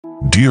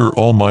Dear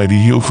Almighty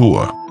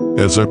Yahuah,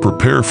 as I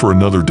prepare for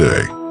another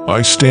day,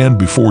 I stand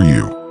before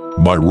you,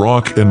 my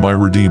rock and my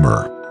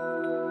redeemer.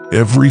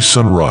 Every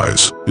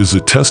sunrise is a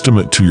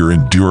testament to your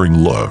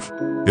enduring love.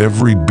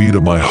 Every beat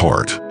of my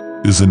heart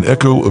is an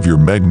echo of your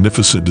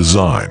magnificent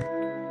design.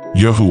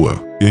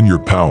 Yahuah, in your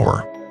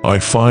power, I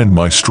find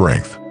my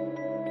strength.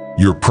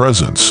 Your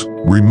presence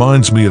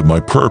reminds me of my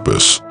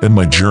purpose and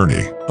my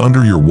journey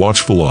under your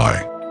watchful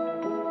eye.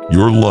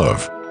 Your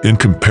love,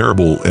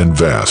 incomparable and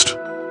vast,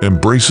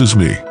 embraces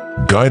me,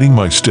 guiding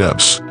my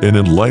steps and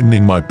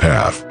enlightening my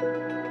path.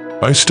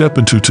 I step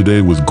into today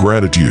with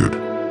gratitude,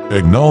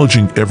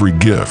 acknowledging every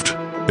gift,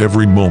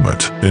 every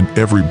moment, and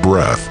every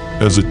breath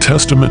as a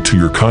testament to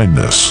your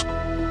kindness.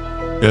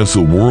 As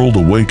the world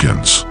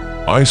awakens,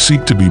 I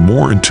seek to be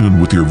more in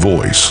tune with your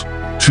voice,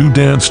 to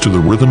dance to the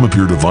rhythm of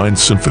your divine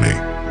symphony.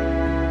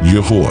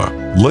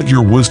 Yahuah, let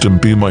your wisdom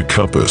be my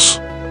compass.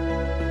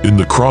 In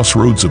the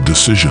crossroads of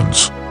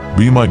decisions,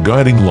 be my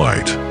guiding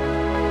light.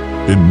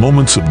 In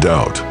moments of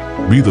doubt,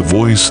 be the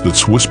voice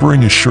that's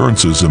whispering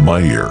assurances in my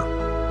ear.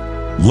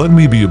 Let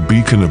me be a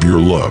beacon of your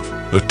love,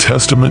 a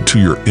testament to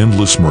your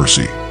endless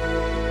mercy.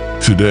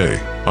 Today,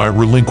 I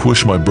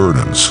relinquish my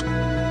burdens.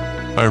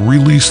 I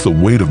release the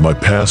weight of my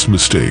past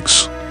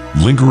mistakes,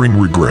 lingering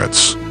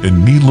regrets,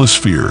 and needless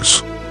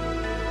fears.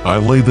 I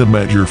lay them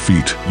at your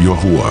feet,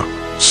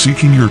 Yahuah,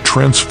 seeking your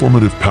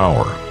transformative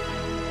power.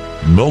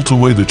 Melt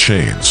away the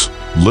chains,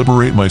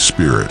 liberate my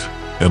spirit,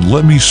 and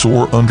let me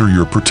soar under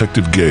your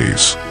protective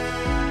gaze.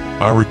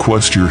 I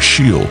request your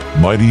shield,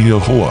 mighty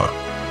Yahuah.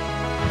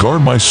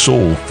 Guard my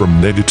soul from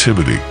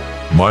negativity,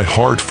 my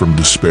heart from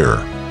despair,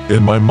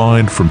 and my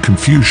mind from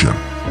confusion.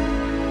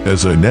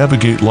 As I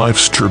navigate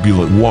life's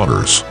turbulent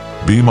waters,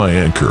 be my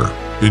anchor,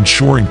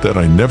 ensuring that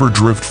I never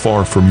drift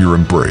far from your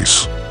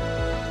embrace.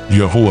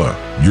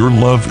 Yahuah, your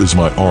love is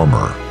my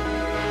armor.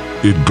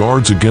 It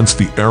guards against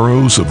the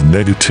arrows of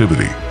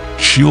negativity,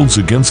 shields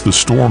against the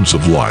storms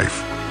of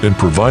life, and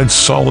provides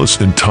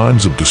solace in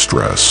times of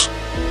distress.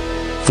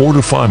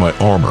 Fortify my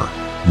armor,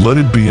 let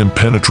it be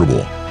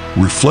impenetrable,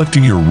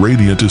 reflecting your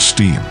radiant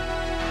esteem.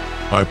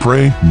 I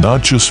pray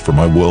not just for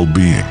my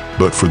well-being,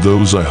 but for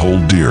those I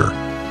hold dear.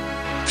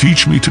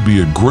 Teach me to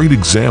be a great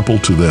example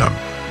to them.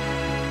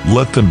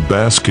 Let them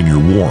bask in your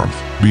warmth,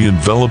 be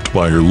enveloped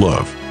by your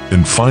love,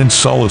 and find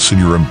solace in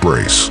your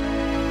embrace.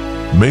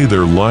 May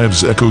their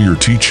lives echo your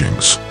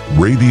teachings,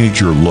 radiate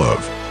your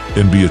love,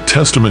 and be a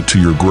testament to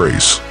your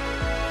grace.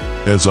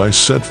 As I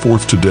set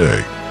forth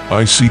today,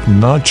 I seek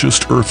not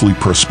just earthly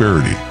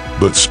prosperity,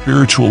 but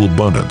spiritual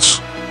abundance.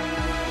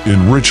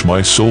 Enrich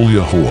my soul,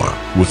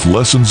 Yahuah, with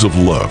lessons of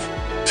love,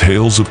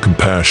 tales of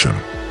compassion,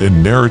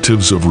 and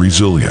narratives of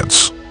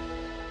resilience.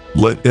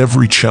 Let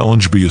every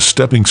challenge be a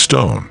stepping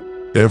stone,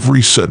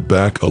 every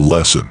setback a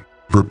lesson,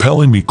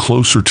 propelling me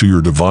closer to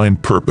your divine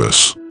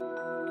purpose.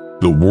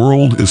 The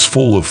world is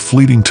full of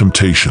fleeting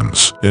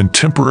temptations and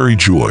temporary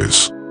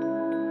joys.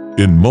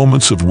 In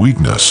moments of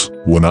weakness,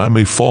 when I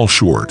may fall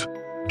short,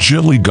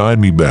 gently guide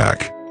me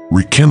back,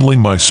 rekindling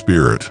my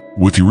spirit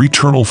with your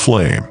eternal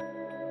flame.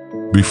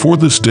 Before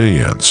this day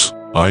ends,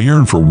 I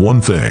yearn for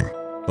one thing,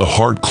 a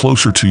heart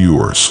closer to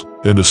yours,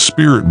 and a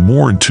spirit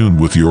more in tune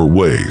with your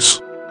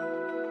ways.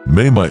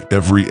 May my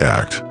every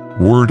act,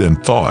 word,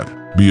 and thought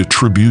be a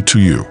tribute to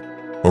you,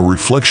 a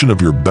reflection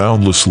of your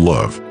boundless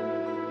love.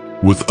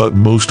 With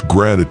utmost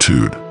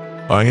gratitude,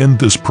 I end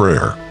this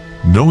prayer,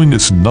 knowing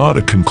it's not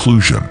a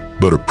conclusion,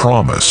 but a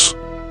promise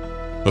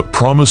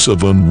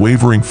of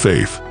unwavering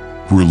faith,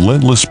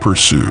 relentless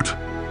pursuit,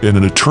 and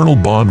an eternal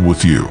bond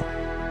with you.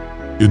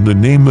 In the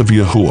name of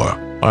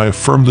Yahuah, I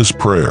affirm this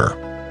prayer.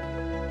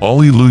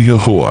 Alleluia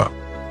Yahuah.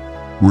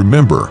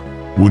 Remember,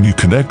 when you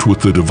connect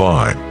with the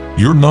divine,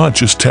 you're not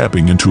just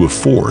tapping into a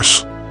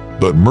force,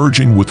 but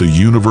merging with a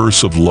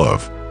universe of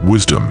love,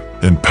 wisdom,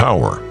 and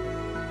power.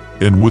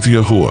 And with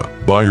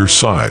Yahuah by your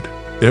side,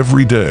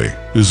 every day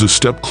is a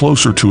step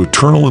closer to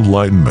eternal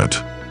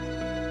enlightenment.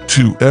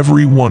 To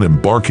everyone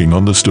embarking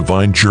on this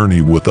divine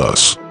journey with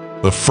us,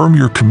 affirm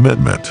your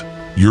commitment,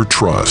 your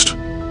trust,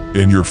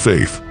 and your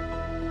faith.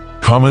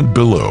 Comment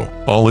below,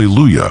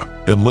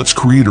 Alleluia, and let's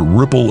create a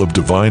ripple of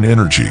divine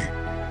energy,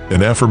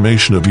 an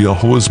affirmation of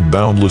Yahuah's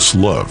boundless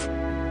love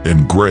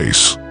and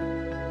grace.